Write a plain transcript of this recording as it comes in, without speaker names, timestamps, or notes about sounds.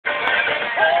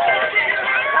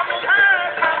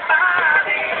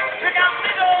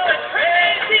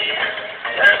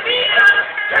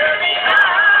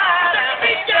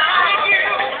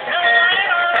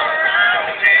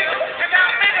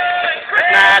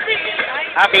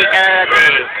Happy Canada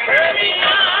Day.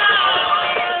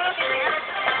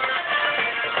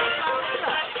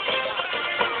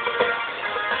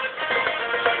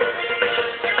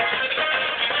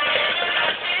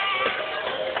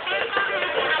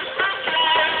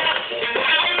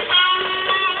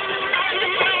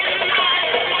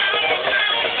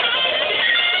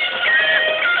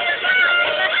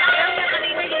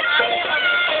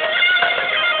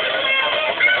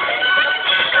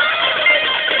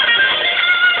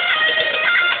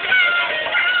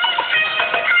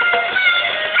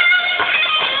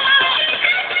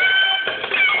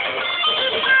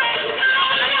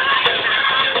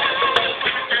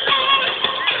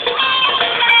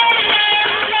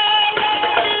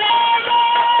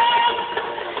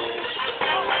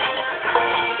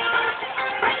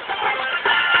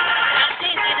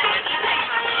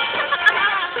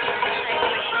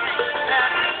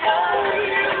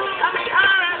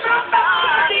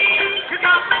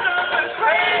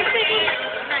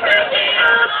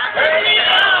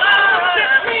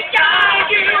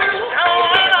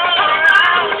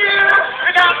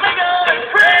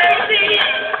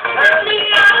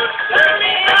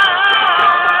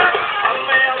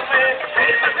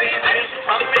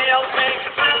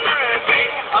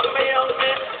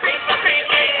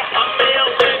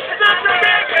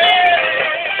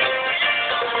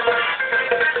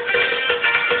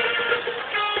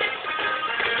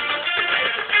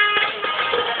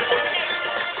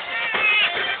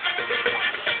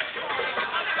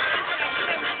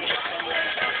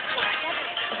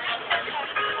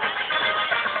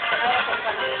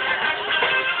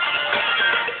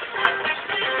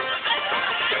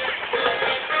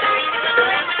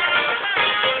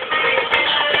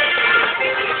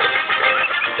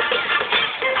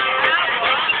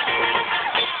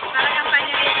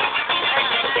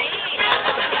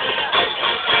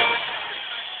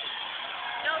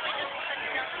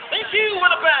 Thank you,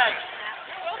 Winnipeg.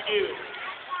 Thank you.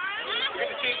 Get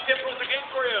the cheese tipples again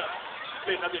for you.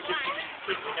 Okay, another cheese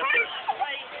nipple.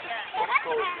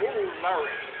 Oh,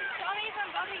 Larry.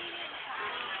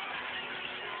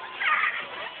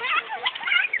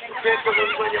 Que como un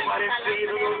sueño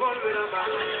parecido no volverá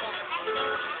más.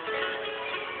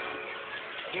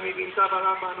 Y me pintaba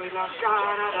la mano y la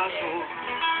cara de azul.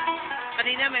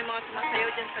 Kanina may mga sumasayaw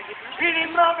dyan sa gitna.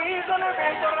 Inimproviso na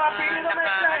beso rápido me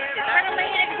trae. Parang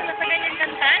mahilig sila sa ganyan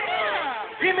kanta.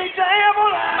 Y me trae a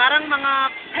volar. Parang mga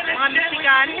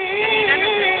Mexican. Kanina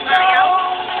nagsasayaw.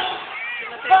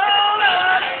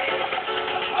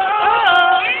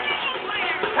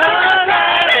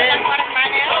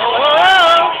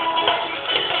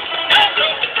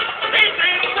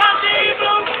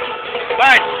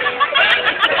 Bart!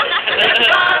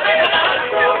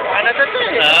 Ano to to?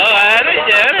 Oo, ano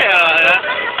siya?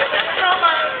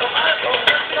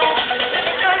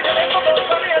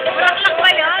 Bulaklak ba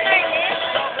yun, Ernest?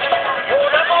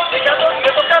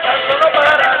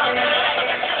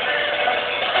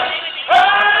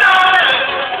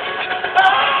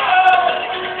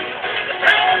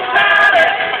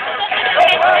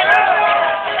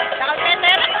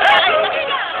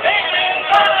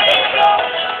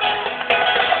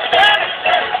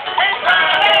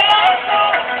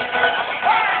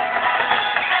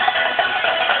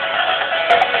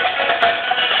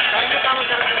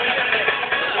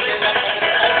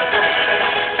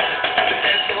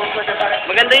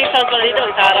 Maganda yung sound pala dito.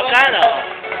 Isarap ka, no?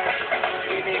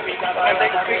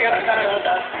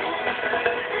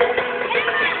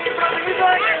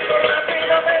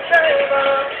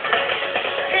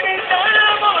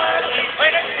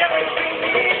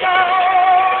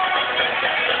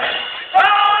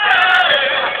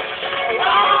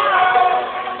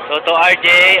 Toto RJ,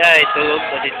 ay, tulog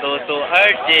po si Toto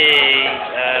RJ,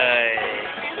 ay,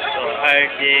 Toto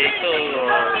RJ,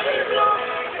 tulog.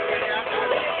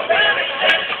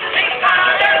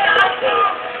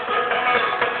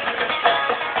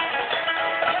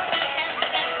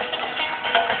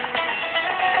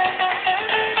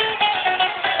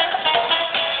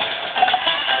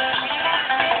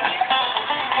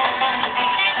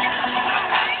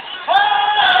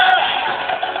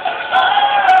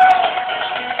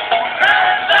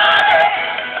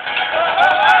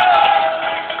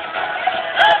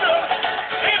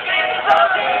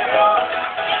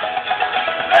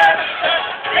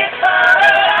 It's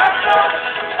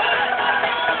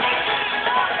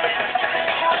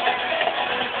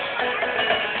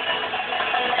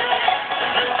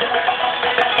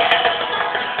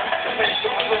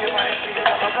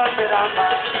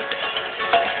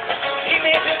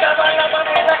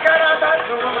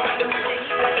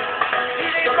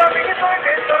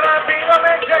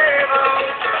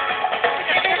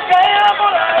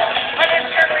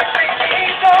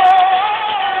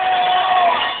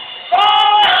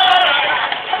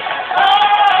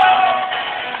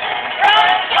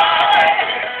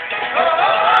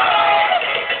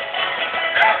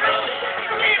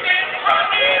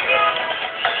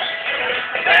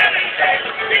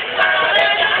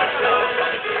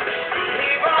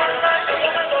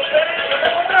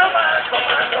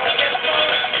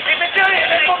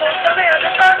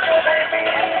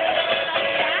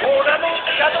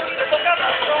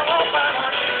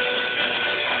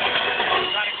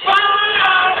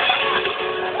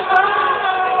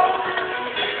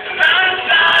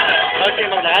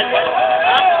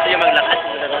maglakad? Gusto niyo maglakad?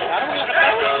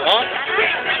 Oh?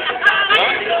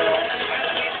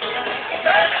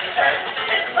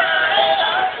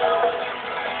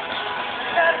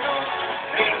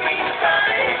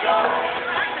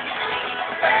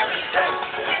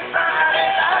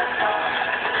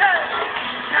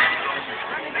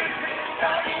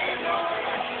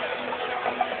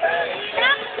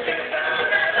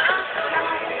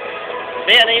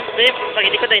 Be, ano yung, be,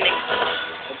 pag-hindi ko dining.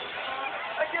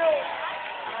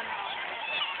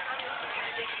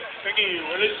 Thank you.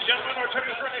 Ladies and gentlemen, our time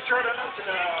is running short on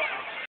us.